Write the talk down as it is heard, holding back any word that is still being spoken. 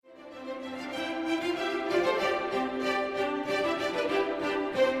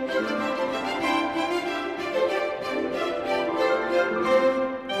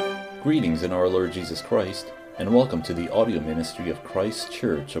Greetings in our Lord Jesus Christ, and welcome to the audio ministry of Christ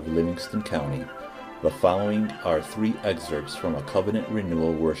Church of Livingston County. The following are 3 excerpts from a covenant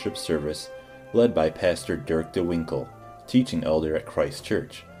renewal worship service led by Pastor Dirk DeWinkle, teaching elder at Christ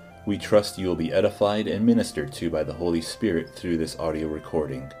Church. We trust you will be edified and ministered to by the Holy Spirit through this audio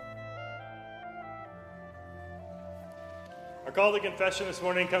recording. Our call to confession this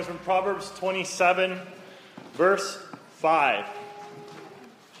morning comes from Proverbs 27, verse 5.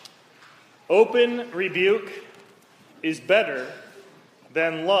 Open rebuke is better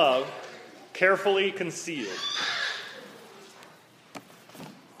than love carefully concealed.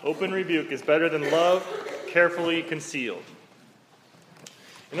 Open rebuke is better than love carefully concealed.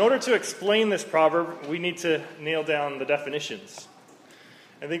 In order to explain this proverb, we need to nail down the definitions.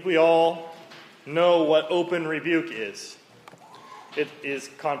 I think we all know what open rebuke is. It is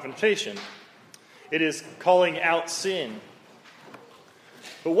confrontation. It is calling out sin.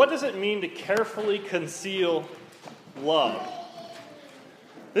 But what does it mean to carefully conceal love?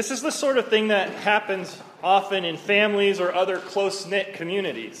 This is the sort of thing that happens often in families or other close-knit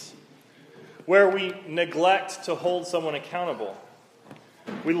communities, where we neglect to hold someone accountable.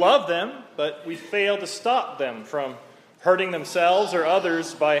 We love them, but we fail to stop them from hurting themselves or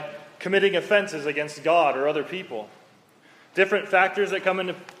others by committing offenses against God or other people. Different factors that come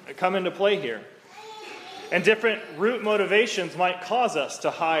into play here. And different root motivations might cause us to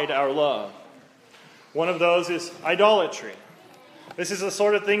hide our love. One of those is idolatry. This is the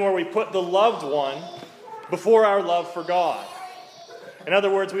sort of thing where we put the loved one before our love for God. In other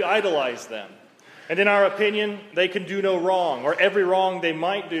words, we idolize them. And in our opinion, they can do no wrong, or every wrong they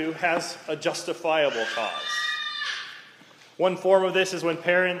might do has a justifiable cause. One form of this is when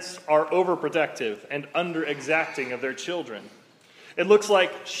parents are overprotective and under-exacting of their children. It looks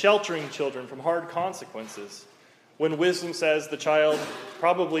like sheltering children from hard consequences, when wisdom says the child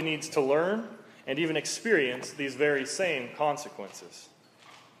probably needs to learn and even experience these very same consequences.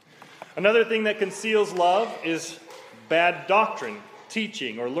 Another thing that conceals love is bad doctrine,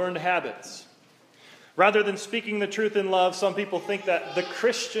 teaching, or learned habits. Rather than speaking the truth in love, some people think that the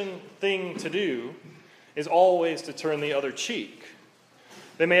Christian thing to do is always to turn the other cheek.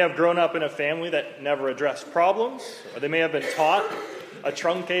 They may have grown up in a family that never addressed problems, or they may have been taught a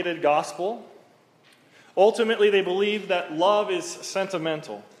truncated gospel. Ultimately, they believe that love is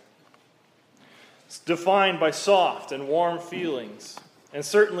sentimental. It's defined by soft and warm feelings, and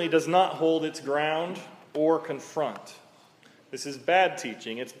certainly does not hold its ground or confront. This is bad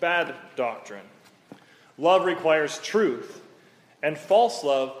teaching. It's bad doctrine. Love requires truth, and false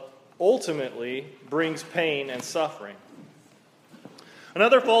love ultimately brings pain and suffering.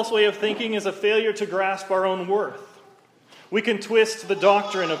 Another false way of thinking is a failure to grasp our own worth. We can twist the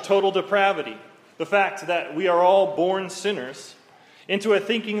doctrine of total depravity, the fact that we are all born sinners, into a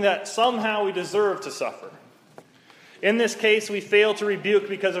thinking that somehow we deserve to suffer. In this case, we fail to rebuke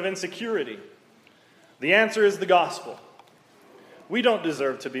because of insecurity. The answer is the gospel. We don't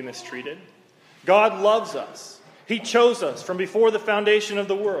deserve to be mistreated. God loves us. He chose us from before the foundation of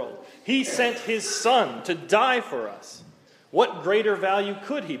the world. He sent His Son to die for us. What greater value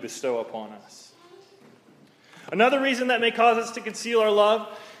could He bestow upon us? Another reason that may cause us to conceal our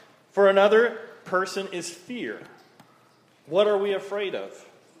love for another person is fear. What are we afraid of?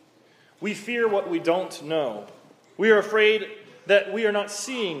 We fear what we don't know. We are afraid that we are not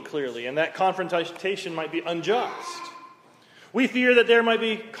seeing clearly and that confrontation might be unjust. We fear that there might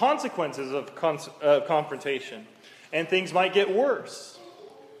be consequences of confrontation and things might get worse.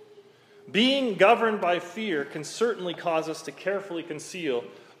 Being governed by fear can certainly cause us to carefully conceal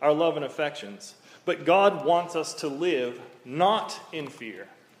our love and affections. But God wants us to live not in fear,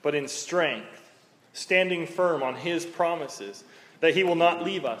 but in strength, standing firm on His promises that He will not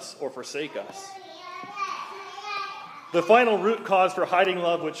leave us or forsake us. The final root cause for hiding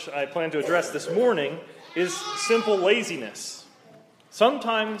love, which I plan to address this morning, is simple laziness.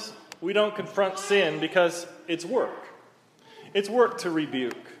 Sometimes we don't confront sin because it's work. It's work to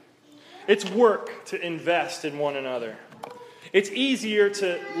rebuke. It's work to invest in one another. It's easier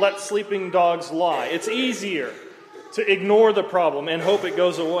to let sleeping dogs lie. It's easier to ignore the problem and hope it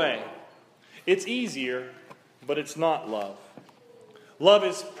goes away. It's easier, but it's not love. Love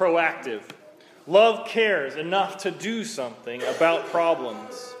is proactive. Love cares enough to do something about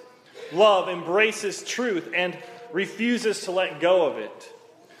problems. Love embraces truth and refuses to let go of it.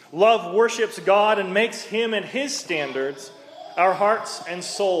 Love worships God and makes Him and His standards our hearts and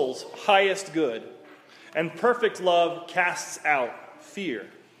souls' highest good. And perfect love casts out fear.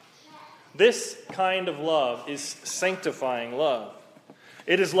 This kind of love is sanctifying love.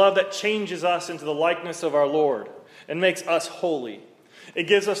 It is love that changes us into the likeness of our Lord and makes us holy. It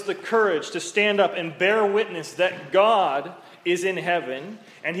gives us the courage to stand up and bear witness that God is in heaven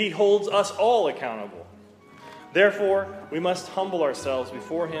and He holds us all accountable. Therefore, we must humble ourselves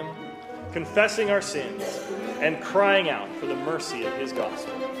before Him, confessing our sins and crying out for the mercy of His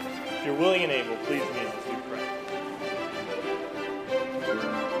gospel. If you're willing and able, please kneel as we pray.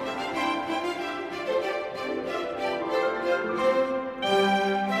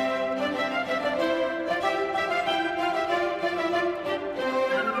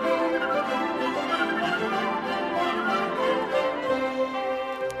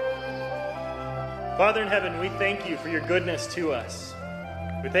 Father in heaven, we thank you for your goodness to us.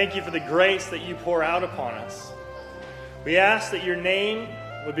 We thank you for the grace that you pour out upon us. We ask that your name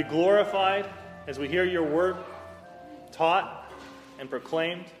would be glorified as we hear your word taught and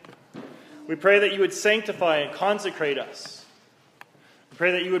proclaimed. We pray that you would sanctify and consecrate us. We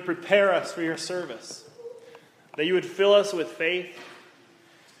pray that you would prepare us for your service, that you would fill us with faith,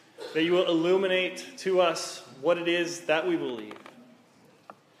 that you will illuminate to us what it is that we believe,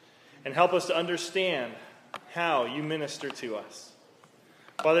 and help us to understand how you minister to us.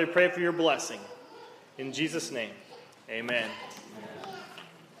 Father, we pray for your blessing. In Jesus' name, amen.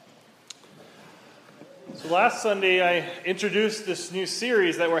 So last Sunday, I introduced this new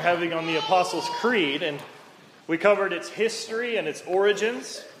series that we're having on the Apostles' Creed, and we covered its history and its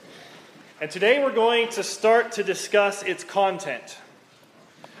origins. And today we're going to start to discuss its content.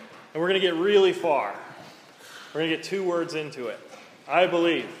 And we're going to get really far. We're going to get 2 words into it. I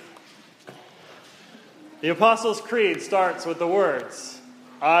believe. The Apostles' Creed starts with the words,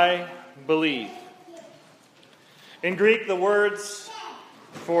 I believe. In Greek, the word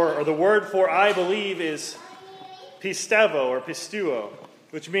for I believe is pistevo or pisteuo,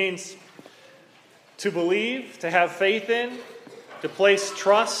 which means to believe, to have faith in, to place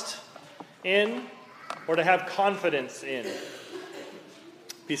trust in, or to have confidence in.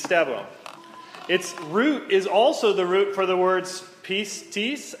 Pistevo. Its root is also the root for the words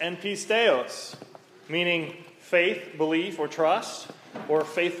pistis and pisteos, meaning faith, belief, or trust, or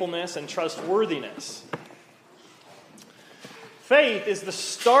faithfulness and trustworthiness. Faith is the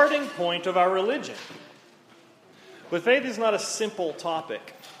starting point of our religion. But faith is not a simple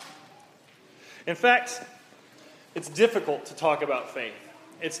topic. In fact, it's difficult to talk about faith.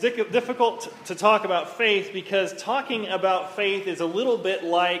 It's difficult to talk about faith because talking about faith is a little bit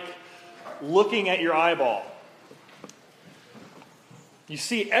like looking at your eyeball. You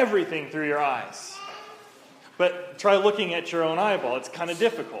see everything through your eyes. But try looking at your own eyeball. It's kind of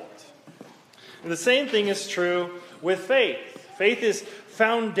difficult. And the same thing is true with faith. Faith is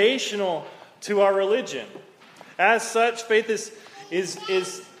foundational to our religion. As such, faith is it's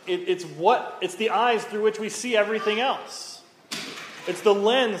the eyes through which we see everything else. It's the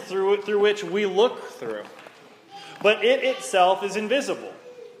lens through which we look through. But it itself is invisible.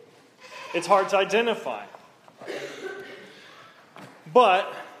 It's hard to identify.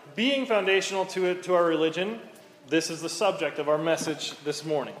 But being foundational to our religion, this is the subject of our message this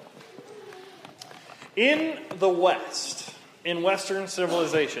morning. In the West, in Western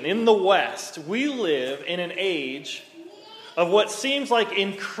civilization, in the West, we live in an age of what seems like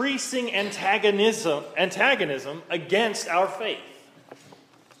increasing antagonism against our faith.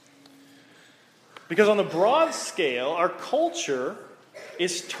 Because on the broad scale, our culture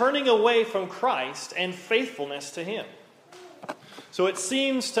is turning away from Christ and faithfulness to Him. So it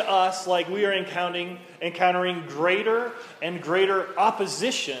seems to us like we are encountering greater and greater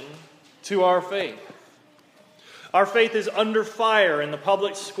opposition to our faith. Our faith is under fire in the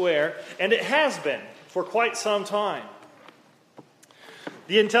public square, and it has been for quite some time.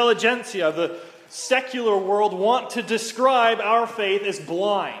 The intelligentsia of the secular world want to describe our faith as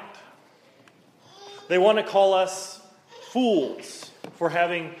blind. They want to call us fools for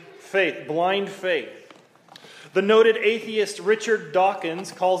having faith, blind faith. The noted atheist Richard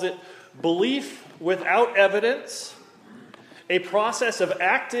Dawkins calls it belief without evidence, a process of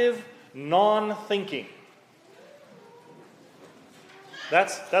active non-thinking.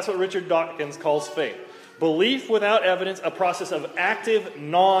 That's what Richard Dawkins calls faith. Belief without evidence, a process of active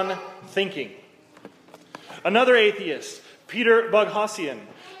non-thinking. Another atheist, Peter Boghossian,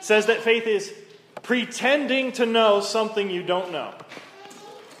 says that faith is pretending to know something you don't know.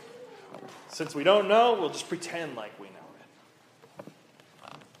 Since we don't know, we'll just pretend like we know it.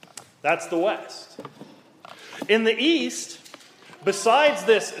 That's the West. In the East, besides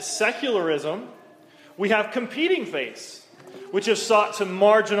this secularism, we have competing faiths, which have sought to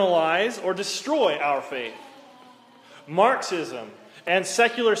marginalize or destroy our faith. Marxism and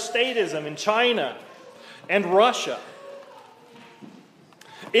secular statism in China and Russia.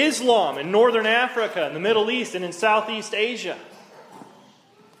 Islam in Northern Africa, in the Middle East, and in Southeast Asia.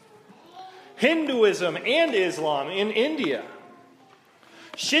 Hinduism and Islam in India,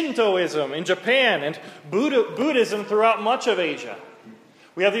 Shintoism in Japan, and Buddhism throughout much of Asia.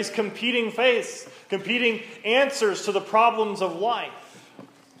 We have these competing faiths, competing answers to the problems of life.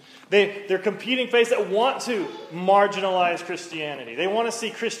 They're competing faiths that want to marginalize Christianity. They want to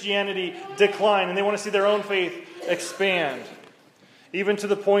see Christianity decline, and they want to see their own faith expand, even to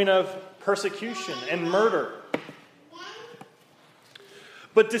the point of persecution and murder.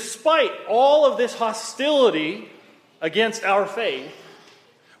 But despite all of this hostility against our faith,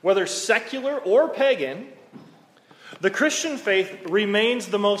 whether secular or pagan, the Christian faith remains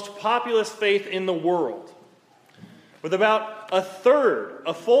the most populous faith in the world, with about a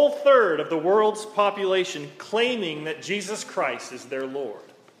full third of the world's population claiming that Jesus Christ is their Lord.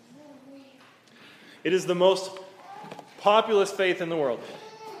 It is the most populous faith in the world.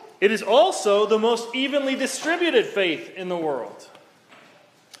 It is also the most evenly distributed faith in the world.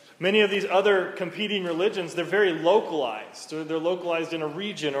 Many of these other competing religions, they're very localized. They're localized in a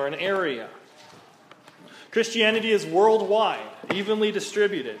region or an area. Christianity is worldwide, evenly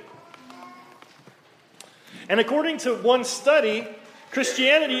distributed. And according to one study,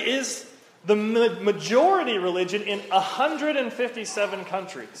 Christianity is the majority religion in 157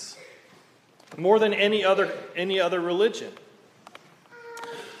 countries, more than any other religion.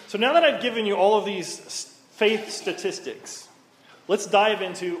 So now that I've given you all of these faith statistics, let's dive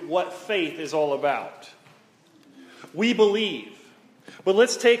into what faith is all about. We believe, but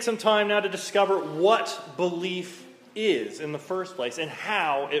let's take some time now to discover what belief is in the first place and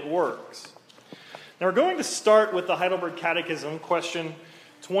how it works. Now we're going to start with the Heidelberg Catechism, question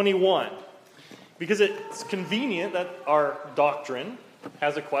 21, because it's convenient that our doctrine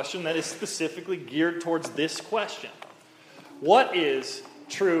has a question that is specifically geared towards this question. What is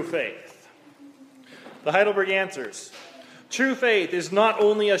true faith? The Heidelberg answers, true faith is not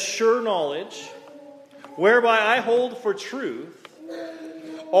only a sure knowledge, whereby I hold for truth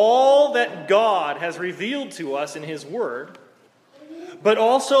all that God has revealed to us in His Word, but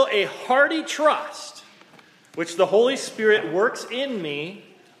also a hearty trust, which the Holy Spirit works in me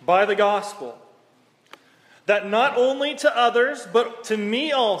by the gospel, that not only to others, but to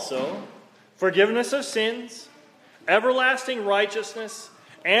me also, forgiveness of sins, everlasting righteousness,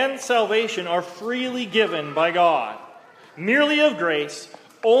 and salvation are freely given by God, merely of grace,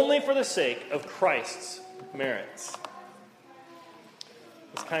 only for the sake of Christ's merits.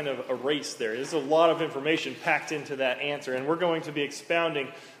 It's kind of a race there. There's a lot of information packed into that answer, and we're going to be expounding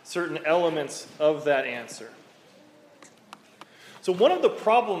certain elements of that answer. So one of the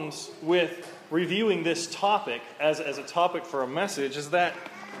problems with reviewing this topic as a topic for a message is that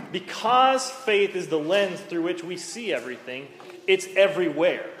because faith is the lens through which we see everything, it's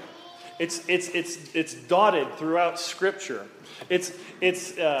everywhere. It's dotted throughout Scripture. It's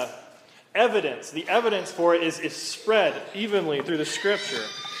evidence. The evidence for it is spread evenly through the Scripture.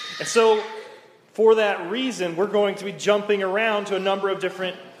 And so, for that reason, we're going to be jumping around to a number of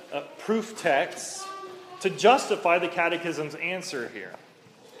different proof texts to justify the Catechism's answer here.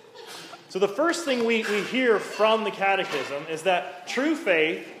 So the first thing we hear from the Catechism is that true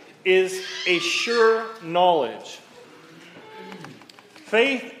faith is a sure knowledge.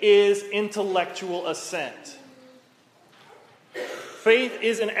 Faith is intellectual assent. Faith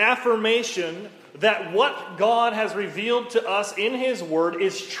is an affirmation that what God has revealed to us in His Word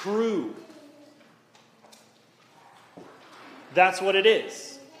is true. That's what it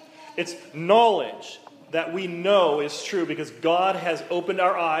is. It's knowledge that we know is true because God has opened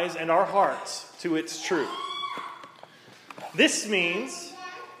our eyes and our hearts to its truth. This means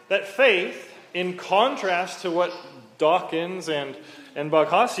that faith, in contrast to what Dawkins and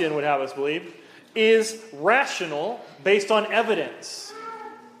Boghossian would have us believe, is rational based on evidence.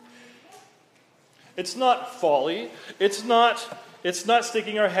 It's not folly. It's not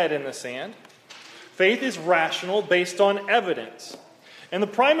sticking our head in the sand. Faith is rational based on evidence. And the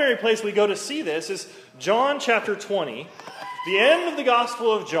primary place we go to see this is John chapter 20, the end of the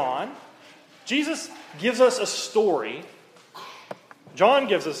Gospel of John. Jesus gives us a story. John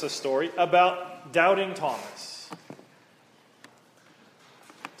gives us a story about doubting Thomas.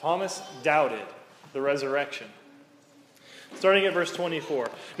 Thomas doubted the resurrection. Starting at verse 24.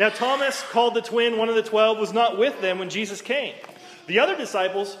 Now Thomas, called the twin, one of the 12, was not with them when Jesus came. The other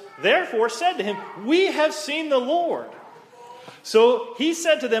disciples therefore said to him, "We have seen the Lord." So he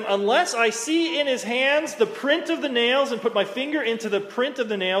said to them, "Unless I see in his hands the print of the nails, and put my finger into the print of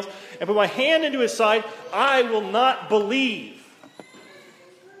the nails, and put my hand into his side, I will not believe."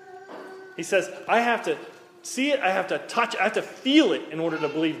 He says, I have to see it, I have to touch it, I have to feel it in order to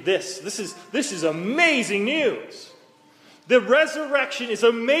believe this. This is amazing news. The resurrection is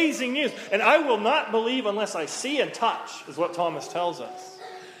amazing news. And I will not believe unless I see and touch, is what Thomas tells us.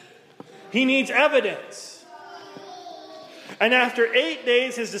 He needs evidence. And after 8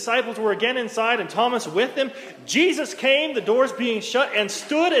 days, his disciples were again inside and Thomas with them. Jesus came, the doors being shut, and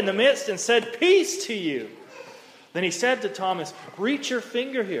stood in the midst and said, "Peace to you." Then he said to Thomas, "Reach your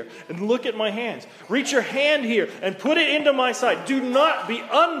finger here and look at my hands. Reach your hand here and put it into my side. Do not be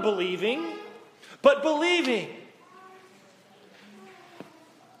unbelieving, but believing."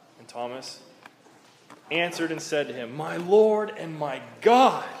 And Thomas answered and said to him, "My Lord and my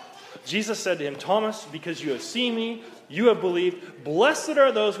God." Jesus said to him, "Thomas, because you have seen me, you have believed. Blessed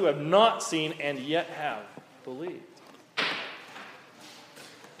are those who have not seen and yet have believed."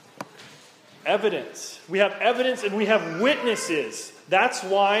 Evidence. We have evidence and we have witnesses. That's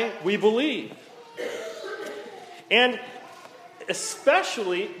why we believe. And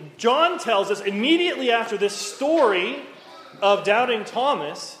especially, John tells us immediately after this story of doubting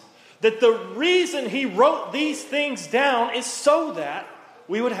Thomas that the reason he wrote these things down is so that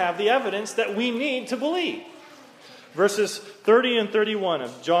we would have the evidence that we need to believe. Verses 30 and 31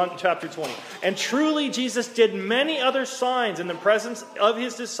 of John chapter 20. "And truly Jesus did many other signs in the presence of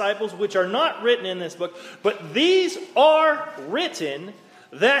his disciples, which are not written in this book, but these are written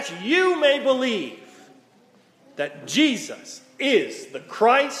that you may believe that Jesus is the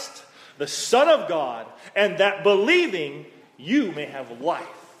Christ, the Son of God, and that believing you may have life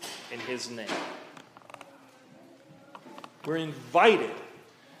in his name." We're invited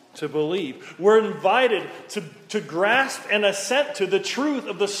to believe. We're invited to grasp and assent to the truth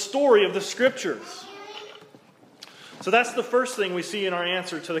of the story of the Scriptures. So that's the first thing we see in our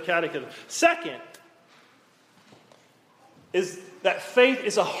answer to the catechism. Second is that faith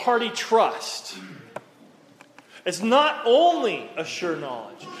is a hearty trust. It's not only a sure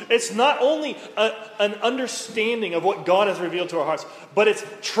knowledge. It's not only an understanding of what God has revealed to our hearts, but it's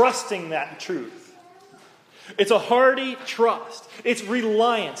trusting that truth. It's a hearty trust. It's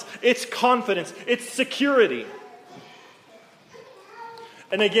reliance. It's confidence. It's security.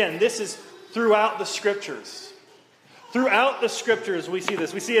 And again, this is throughout the Scriptures. Throughout the Scriptures we see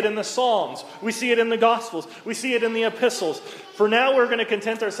this. We see it in the Psalms. We see it in the Gospels. We see it in the Epistles. For now we're going to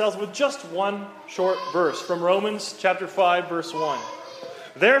content ourselves with just one short verse from Romans chapter 5, verse 1.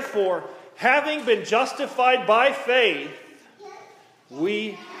 "Therefore, having been justified by faith,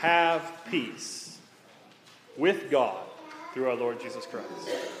 we have peace with God through our Lord Jesus Christ."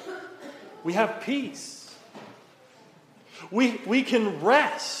 We have peace. We can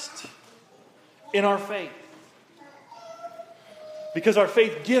rest in our faith because our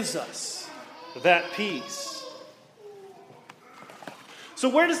faith gives us that peace. So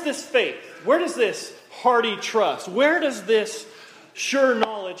where does this faith, where does this hearty trust, where does this sure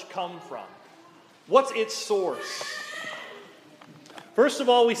knowledge come from? What's its source? First of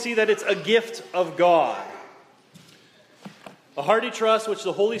all, we see that it's a gift of God. A hearty trust which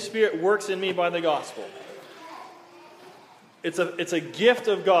the Holy Spirit works in me by the gospel. It's a gift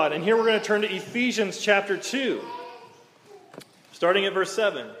of God. And here we're going to turn to Ephesians chapter 2, starting at verse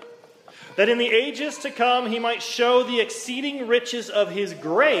 7. "That in the ages to come he might show the exceeding riches of his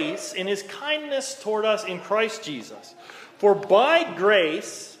grace in his kindness toward us in Christ Jesus. For by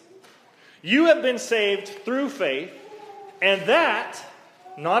grace you have been saved through faith, and that,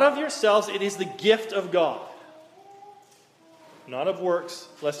 not of yourselves, it is the gift of God. Not of works,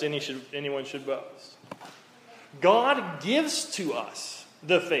 lest anyone should boast." God gives to us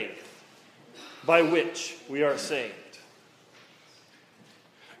the faith by which we are saved.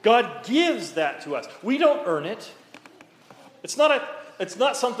 God gives that to us. We don't earn it. It's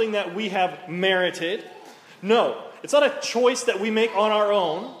not something that we have merited. No, it's not a choice that we make on our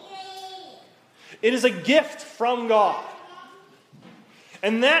own. It is a gift from God.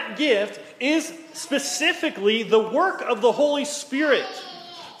 And that gift is specifically the work of the Holy Spirit.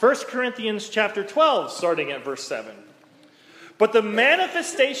 1 Corinthians chapter 12, starting at verse 7. "But the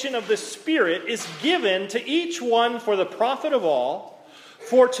manifestation of the Spirit is given to each one for the profit of all.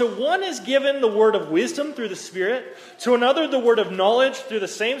 For to one is given the word of wisdom through the Spirit, to another the word of knowledge through the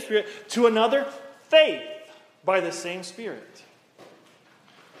same Spirit, to another faith by the same Spirit."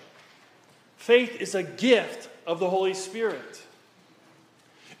 Faith is a gift of the Holy Spirit.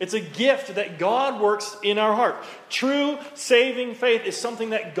 It's a gift that God works in our heart. True saving faith is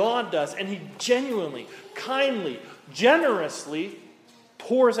something that God does, and He genuinely, kindly, generously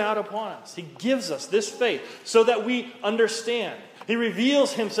pours out upon us. He gives us this faith so that we understand. He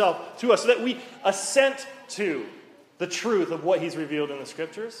reveals Himself to us so that we assent to the truth of what He's revealed in the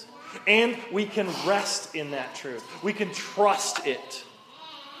Scriptures, and we can rest in that truth. We can trust it.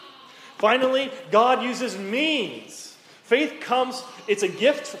 Finally, God uses means Faith comes, it's a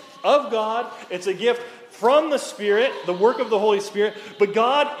gift of God, it's a gift from the Spirit, the work of the Holy Spirit, but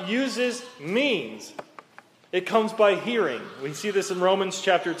God uses means. It comes by hearing. We see this in Romans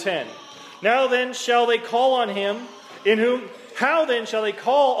chapter 10. How then shall they call on him in whom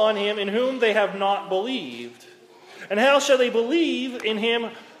they have not believed? And how shall they believe in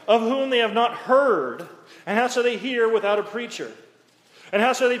him of whom they have not heard? And how shall they hear without a preacher? And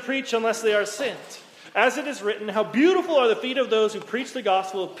how shall they preach unless they are sent? As it is written, how beautiful are the feet of those who preach the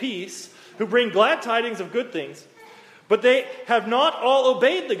gospel of peace, who bring glad tidings of good things. But they have not all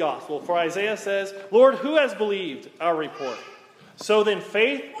obeyed the gospel. For Isaiah says, Lord, who has believed our report? So then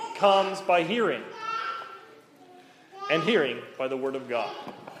faith comes by hearing, and hearing by the word of God.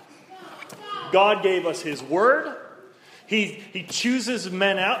 God gave us his word. He chooses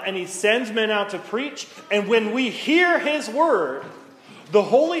men out, and he sends men out to preach. And when we hear his word, the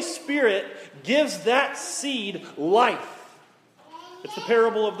Holy Spirit gives that seed life. It's the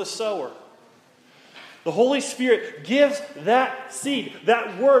parable of the sower. The Holy Spirit gives that seed.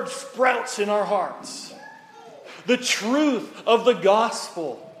 That word sprouts in our hearts. The truth of the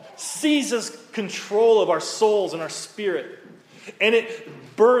gospel seizes control of our souls and our spirit. And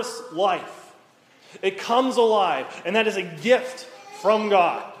it births life. It comes alive. And that is a gift from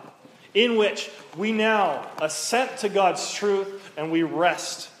God, in which we now assent to God's truth and we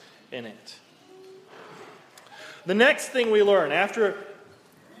rest in it. The next thing we learn after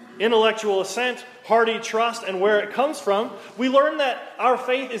intellectual assent, hearty trust, and where it comes from, we learn that our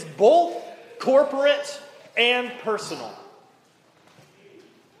faith is both corporate and personal.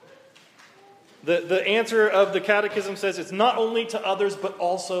 The answer of the Catechism says it's not only to others, but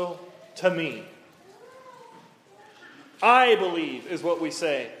also to me. I believe is what we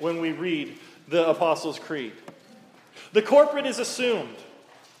say when we read the Apostles' Creed. The corporate is assumed.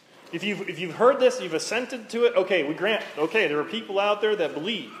 If you've heard this, you've assented to it, okay, we grant, okay, there are people out there that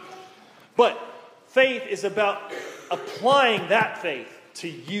believe. But faith is about applying that faith to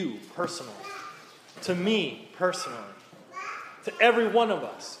you personally, to me personally, to every one of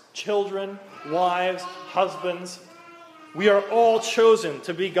us, children, wives, husbands. We are all chosen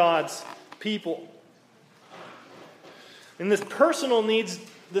to be God's people. And this personal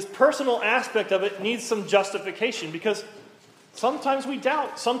aspect of it needs some justification, because sometimes we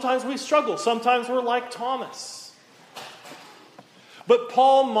doubt, sometimes we struggle, sometimes we're like Thomas. But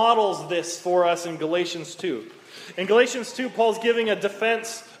Paul models this for us in Galatians 2. In Galatians 2, Paul's giving a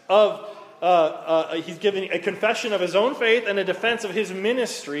defense of, he's giving a confession of his own faith and a defense of his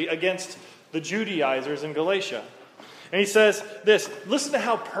ministry against the Judaizers in Galatia. And he says this, listen to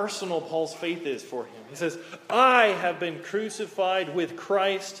how personal Paul's faith is for him. He says, I have been crucified with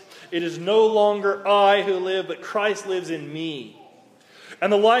Christ. It is no longer I who live, but Christ lives in me.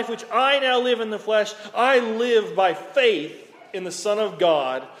 And the life which I now live in the flesh, I live by faith in the Son of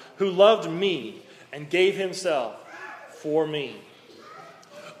God, who loved me and gave himself for me.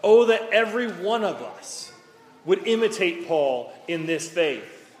 Oh, that every one of us would imitate Paul in this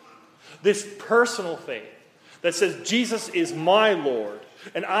faith. This personal faith that says, Jesus is my Lord,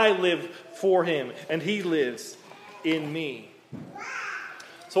 and I live for him, and he lives in me.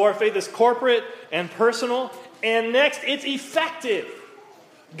 So our faith is corporate and personal, and next, it's effective.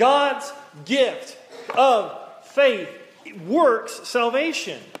 God's gift of faith works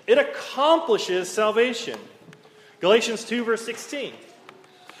salvation. It accomplishes salvation. Galatians 2 verse 16.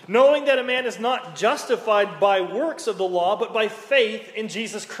 Knowing that a man is not justified by works of the law, but by faith in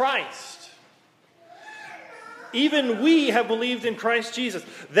Jesus Christ. Even we have believed in Christ Jesus,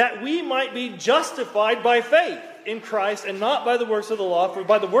 that we might be justified by faith in Christ and not by the works of the law. For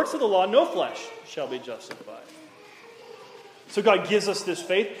by the works of the law no flesh shall be justified. So God gives us this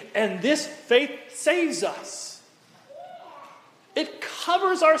faith, and this faith saves us. It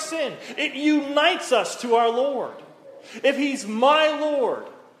covers our sin. It unites us to our Lord. If he's my Lord,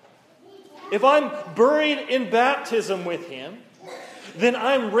 if I'm buried in baptism with him, then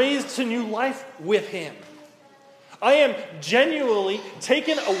I'm raised to new life with him. I am genuinely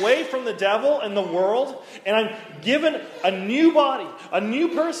taken away from the devil and the world, and I'm given a new body, a new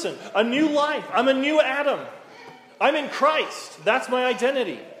person, a new life. I'm a new Adam. I'm in Christ. That's my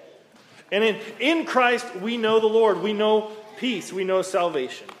identity. And in Christ, we know the Lord. We know peace. We know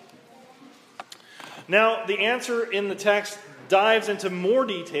salvation. Now, the answer in the text dives into more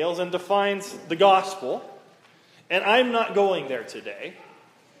details and defines the gospel. And I'm not going there today.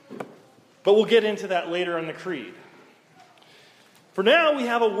 But we'll get into that later in the creed. For now, we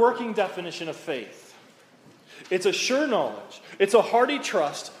have a working definition of faith. It's a sure knowledge. It's a hearty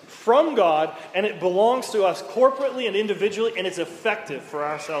trust from God, and it belongs to us corporately and individually, and it's effective for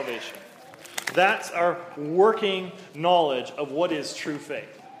our salvation. That's our working knowledge of what is true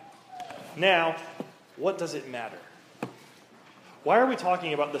faith. Now, what does it matter? Why are we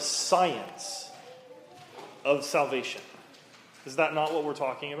talking about the science of salvation? Is that not what we're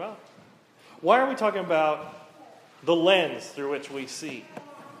talking about? Why are we talking about the lens through which we see?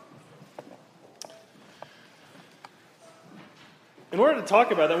 In order to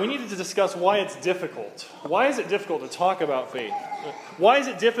talk about that, we needed to discuss why it's difficult. Why is it difficult to talk about faith? Why is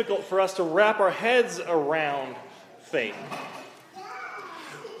it difficult for us to wrap our heads around faith?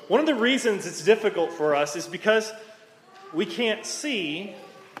 One of the reasons it's difficult for us is because we can't see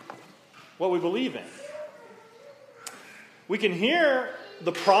what we believe in. We can hear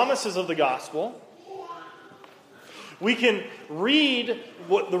the promises of the gospel. We can read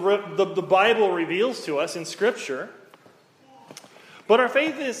what the Bible reveals to us in Scripture. But our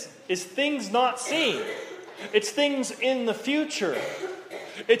faith is things not seen. It's things in the future.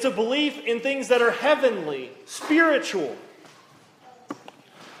 It's a belief in things that are heavenly, spiritual.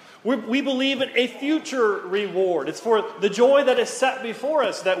 We believe in a future reward. It's for the joy that is set before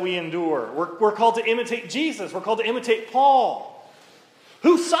us that we endure. We're called to imitate Jesus. We're called to imitate Paul,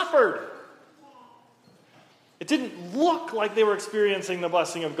 who suffered. It didn't look like they were experiencing the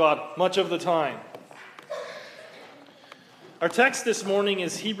blessing of God much of the time. Our text this morning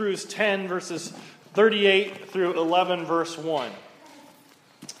is Hebrews 10, verses 38 through 11, verse 1.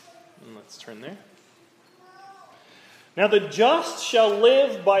 Let's turn there. Now the just shall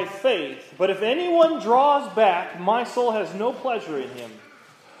live by faith, but if anyone draws back, my soul has no pleasure in him.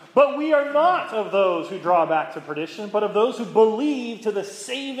 But we are not of those who draw back to perdition, but of those who believe to the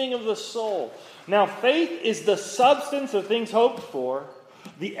saving of the soul. Now faith is the substance of things hoped for,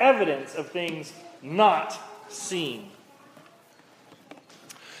 the evidence of things not seen.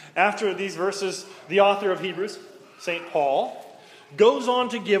 After these verses, the author of Hebrews, St. Paul, goes on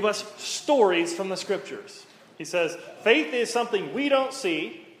to give us stories from the Scriptures. He says, faith is something we don't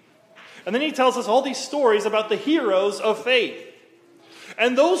see. And then he tells us all these stories about the heroes of faith.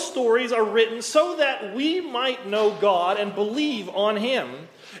 And those stories are written so that we might know God and believe on Him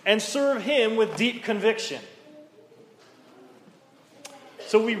and serve Him with deep conviction.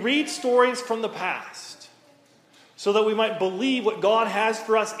 So we read stories from the past so that we might believe what God has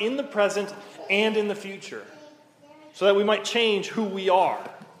for us in the present and in the future, so that we might change who we are.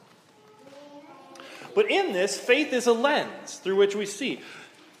 But in this, faith is a lens through which we see.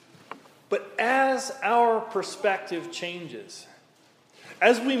 But as our perspective changes,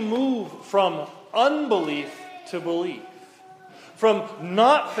 as we move from unbelief to belief, from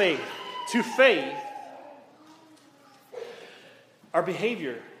not faith to faith, our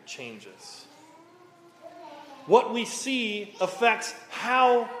behavior changes. What we see affects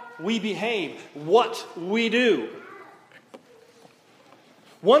how we behave, what we do.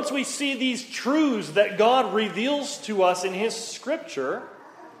 Once we see these truths that God reveals to us in His Scripture,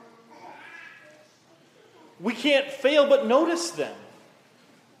 we can't fail but notice them.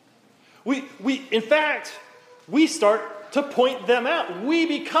 In fact, we start to point them out. We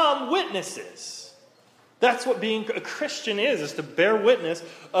become witnesses. That's what being a Christian is to bear witness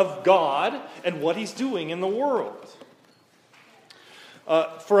of God and what He's doing in the world.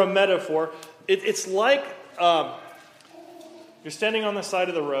 For a metaphor, it's like you're standing on the side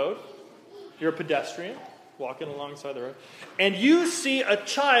of the road. You're a pedestrian walking alongside the road. And you see a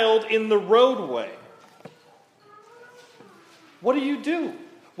child in the roadway. What do?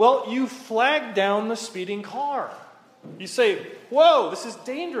 Well, you flag down the speeding car. You say, whoa, this is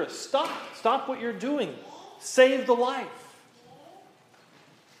dangerous. Stop what you're doing. Save the life.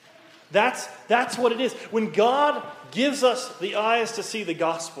 That's what it is. When God gives us the eyes to see the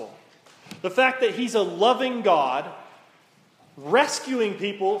gospel, the fact that He's a loving God, rescuing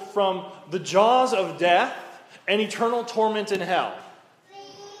people from the jaws of death and eternal torment in hell,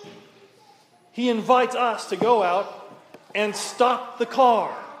 He invites us to go out and stop the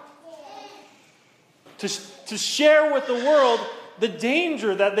car, to share with the world the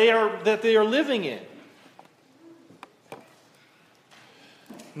danger that they are living in.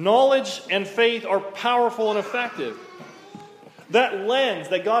 Knowledge and faith are powerful and effective. That lens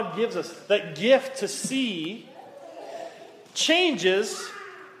that God gives us, that gift to see, changes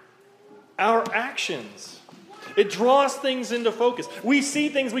our actions. It draws things into focus. We see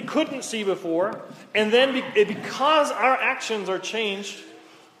things we couldn't see before, and then because our actions are changed,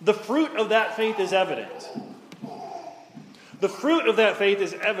 the fruit of that faith is evident. The fruit of that faith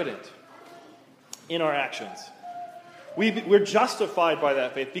is evident in our actions. We're justified by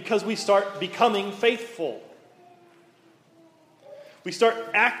that faith because we start becoming faithful. We start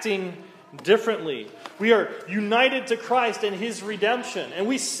acting differently. We are united to Christ and His redemption. And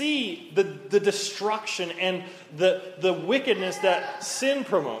we see the destruction and the wickedness that sin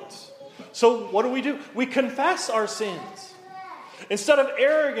promotes. So what do? We confess our sins. Instead of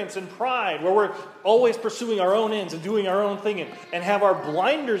arrogance and pride, where we're always pursuing our own ends and doing our own thing and have our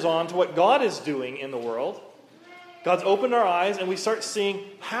blinders on to what God is doing in the world, God's opened our eyes and we start seeing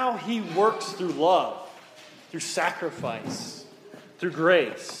how He works through love, through sacrifice, through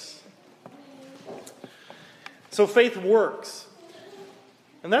grace. So faith works.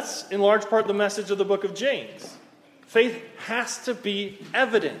 And that's in large part the message of the book of James. Faith has to be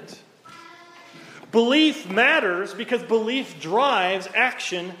evident. Belief matters because belief drives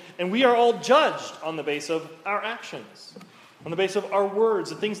action, and we are all judged on the basis of our actions, on the basis of our words,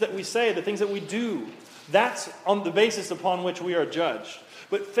 the things that we say, the things that we do. That's on the basis upon which we are judged.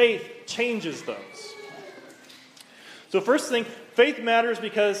 But faith changes those. So first thing, faith matters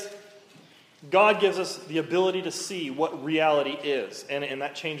because God gives us the ability to see what reality is, and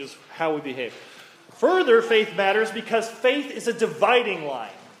that changes how we behave. Further, faith matters because faith is a dividing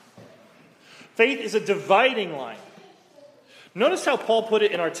line. Faith is a dividing line. Notice how Paul put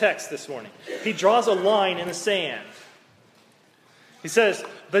it in our text this morning. He draws a line in the sand. He says,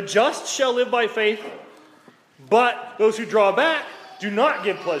 "The just shall live by faith, but those who draw back do not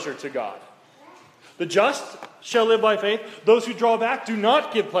give pleasure to God." The just shall live by faith. Those who draw back do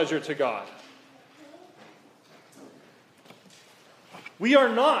not give pleasure to God. We are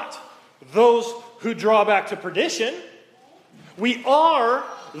not those who draw back to perdition. We are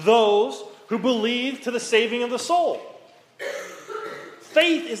those who believe to the saving of the soul.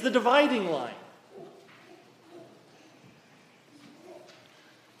 Faith is the dividing line.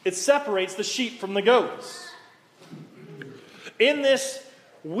 It separates the sheep from the goats. In this,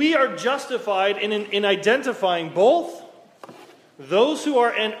 we are justified in identifying both those who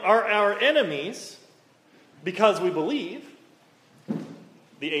are our enemies because we believe,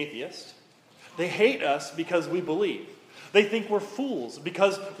 the atheist. They hate us because we believe. They think we're fools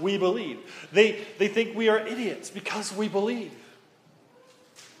because we believe. They think we are idiots because we believe.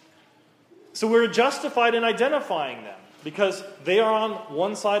 So we're justified in identifying them because they are on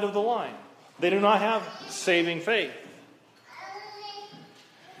one side of the line. They do not have saving faith.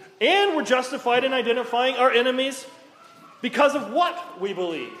 And we're justified in identifying our enemies because of what we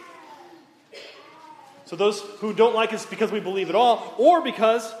believe. So those who don't like us because we believe at all, or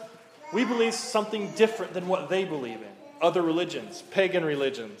because we believe something different than what they believe in. Other religions, pagan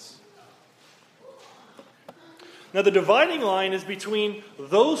religions. Now the dividing line is between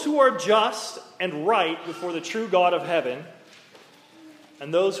those who are just and right before the true God of heaven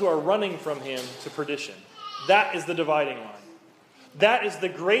and those who are running from Him to perdition. That is the dividing line. That is the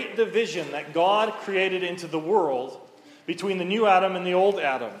great division that God created into the world between the new Adam and the old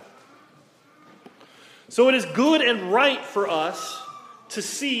Adam. So it is good and right for us to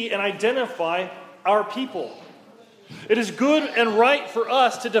see and identify our people. It is good and right for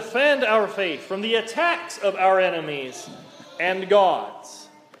us to defend our faith from the attacks of our enemies and God's.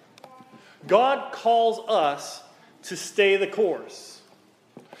 God calls us to stay the course,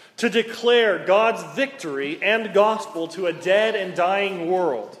 to declare God's victory and gospel to a dead and dying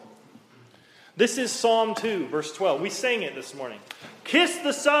world. This is Psalm 2, verse 12. We sang it this morning. "Kiss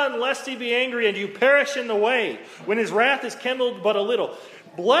the Son, lest he be angry, and you perish in the way, when his wrath is kindled but a little.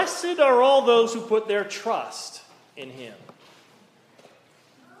 Blessed are all those who put their trust in Him."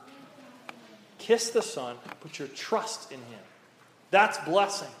 Kiss the Son, put your trust in Him. That's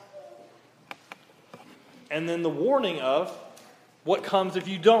blessing. And then the warning of what comes if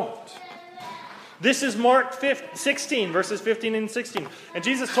you don't. This is Mark 16, verses 15 and 16. And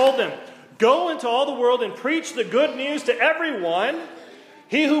Jesus told them, "Go into all the world and preach the good news to everyone.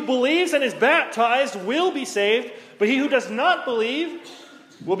 He who believes and is baptized will be saved, but he who does not believe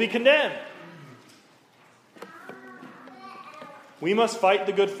will be condemned." We must fight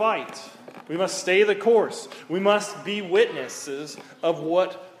the good fight. We must stay the course. We must be witnesses of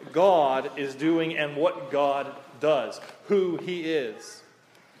what God is doing and what God does, who He is.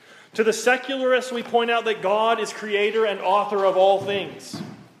 To the secularists, we point out that God is creator and author of all things,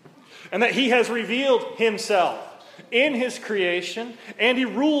 and that He has revealed Himself in His creation, and He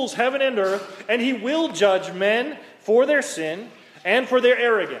rules heaven and earth, and He will judge men for their sin and for their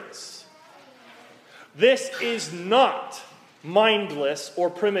arrogance. This is not mindless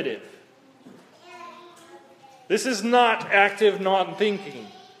or primitive. This is not active non-thinking.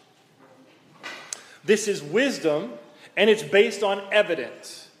 This is wisdom, and it's based on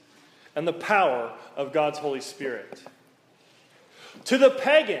evidence and the power of God's Holy Spirit. To the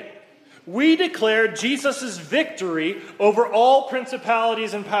pagan, we declare Jesus' victory over all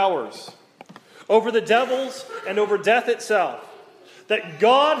principalities and powers. over the devils, and over death itself, that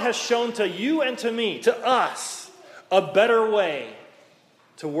God has shown to you and to me, to us, a better way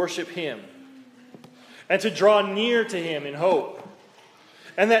to worship Him and to draw near to Him in hope.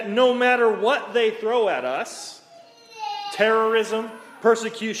 And that no matter what they throw at us, terrorism,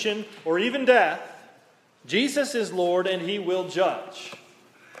 persecution, or even death, Jesus is Lord and He will judge.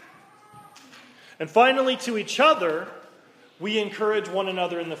 And finally, to each other, we encourage one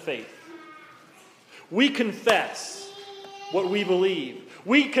another in the faith. We confess what we believe.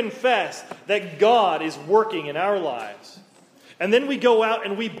 We confess that God is working in our lives. And then we go out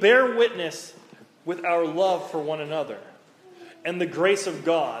and we bear witness with our love for one another and the grace of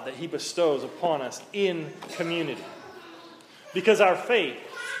God that He bestows upon us in community. Because our faith,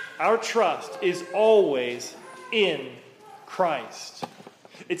 our trust is always in Christ.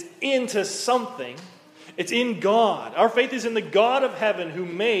 It's into something. It's in God. Our faith is in the God of heaven who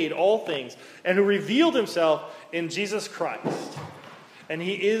made all things and who revealed Himself in Jesus Christ. And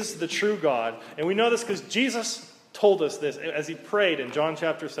He is the true God. And we know this because Jesus told us this as He prayed in John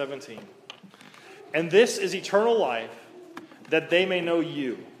chapter 17. And this is eternal life, that they may know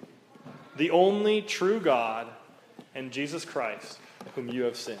you, the only true God, and Jesus Christ, whom you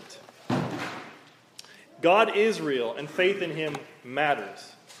have sent. God is real, and faith in Him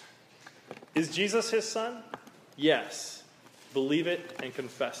matters. Is Jesus His Son? Yes. Believe it and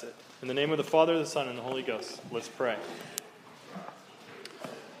confess it. In the name of the Father, the Son, and the Holy Ghost, let's pray.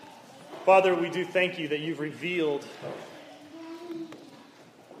 Father, we do thank You that You've revealed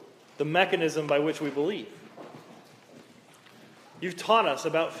the mechanism by which we believe. You've taught us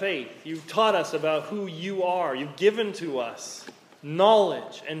about faith. You've taught us about who You are. You've given to us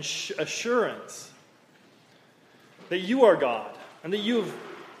knowledge and assurance that You are God and that You have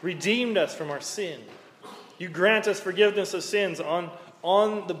redeemed us from our sin. You grant us forgiveness of sins on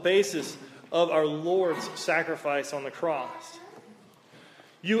the basis of our Lord's sacrifice on the cross.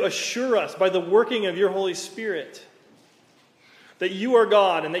 You assure us by the working of Your Holy Spirit that You are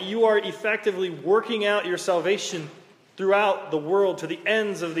God and that You are effectively working out Your salvation throughout the world to the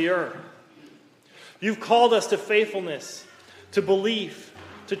ends of the earth. You've called us to faithfulness, to belief,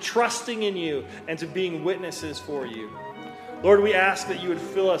 to trusting in You, and to being witnesses for You. Lord, we ask that You would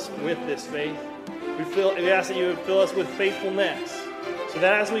fill us with this faith. We ask that You would fill us with faithfulness, so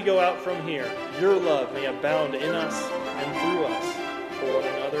that as we go out from here, Your love may abound in us and through us for one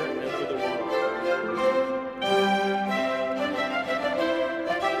another and for the world.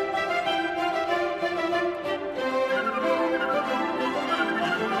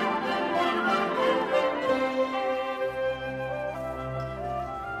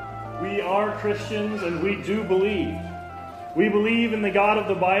 We are Christians and we do believe. We believe in the God of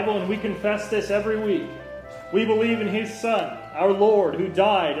the Bible and we confess this every week. We believe in His Son, our Lord, who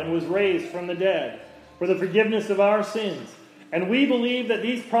died and was raised from the dead for the forgiveness of our sins. And we believe that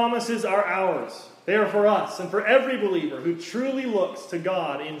these promises are ours. They are for us and for every believer who truly looks to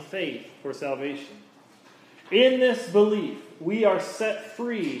God in faith for salvation. In this belief, we are set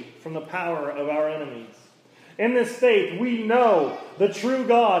free from the power of our enemies. In this faith, we know the true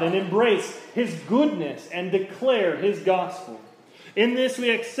God and embrace His goodness and declare His gospel. In this, we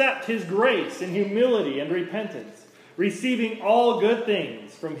accept His grace in humility and repentance, receiving all good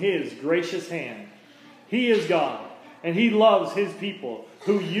things from His gracious hand. He is God, and He loves His people,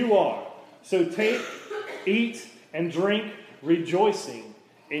 who you are. So take, eat, and drink, rejoicing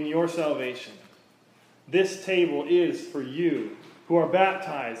in your salvation. This table is for you, who are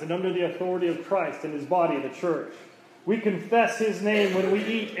baptized and under the authority of Christ and His body, the church. We confess His name when we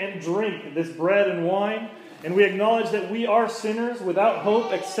eat and drink this bread and wine, and we acknowledge that we are sinners without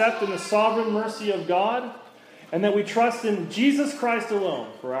hope except in the sovereign mercy of God, and that we trust in Jesus Christ alone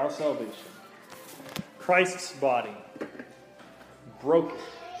for our salvation. Christ's body, broken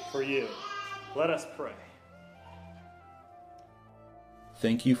for you. Let us pray.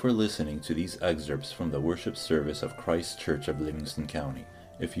 Thank you for listening to these excerpts from the worship service of Christ Church of Livingston County.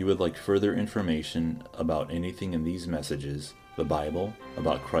 If you would like further information about anything in these messages, the Bible,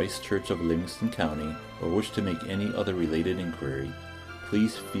 about Christ Church of Livingston County, or wish to make any other related inquiry,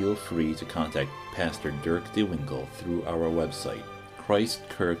 please feel free to contact Pastor Dirk DeWinkle through our website,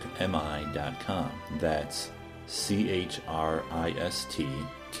 ChristKirkMI.com. That's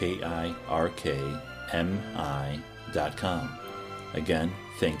ChristKirkMI.com. Again,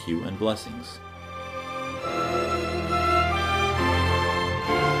 thank you and blessings.